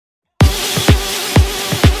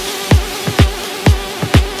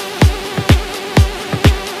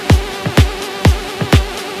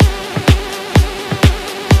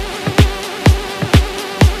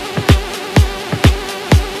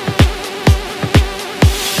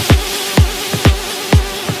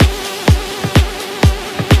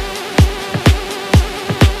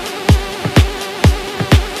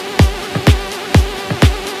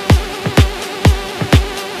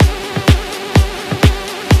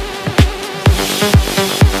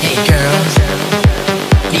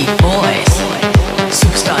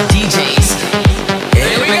superstar DJs.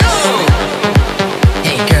 Here we go.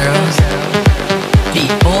 Hey girls,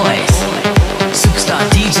 beat boys, superstar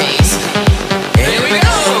DJs. Here we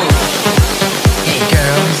go. Hey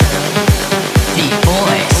girls, beat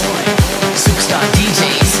boys, superstar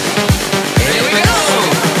DJs. Here we go.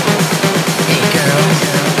 Hey girls,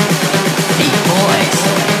 beat boys,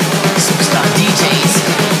 superstar DJs.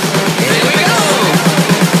 Here we go.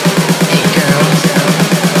 Hey girls,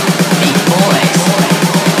 beat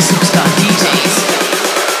boys, superstar DJs.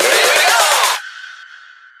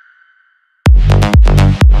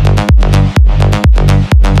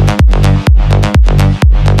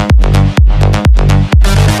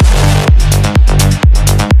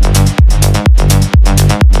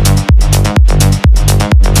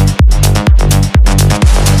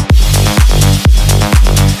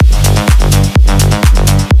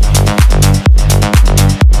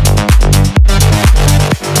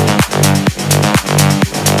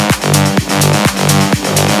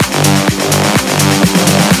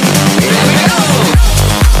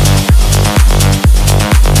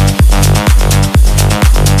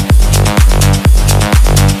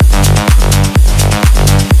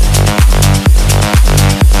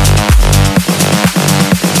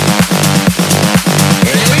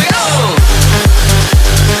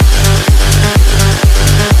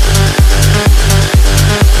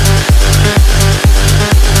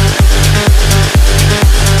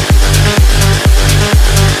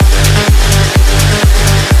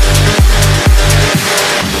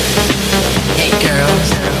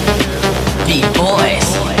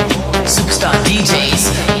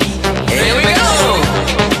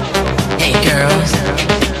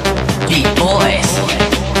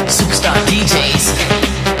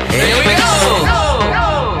 Here we go.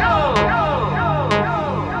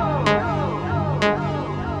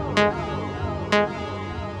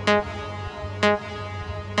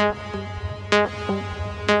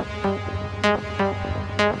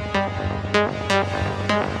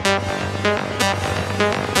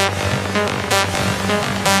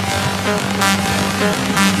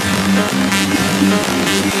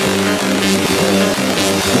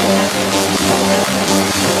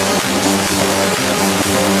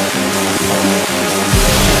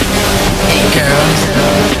 Hey girls,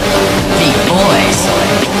 beat boys,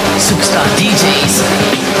 superstar DJs.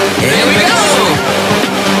 Here we go.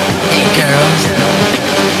 Hey girls,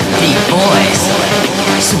 beat boys,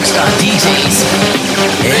 superstar DJs.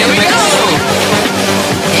 Here we go.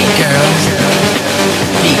 Hey girls,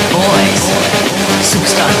 beat boys,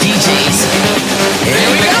 superstar DJs. Here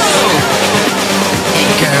we go.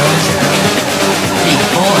 Hey girls, beat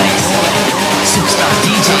boys, superstar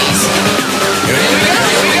DJs. Here we go.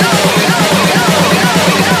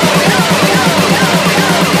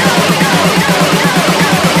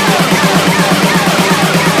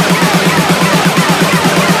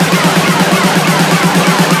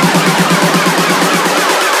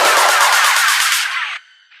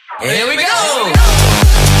 Here we go!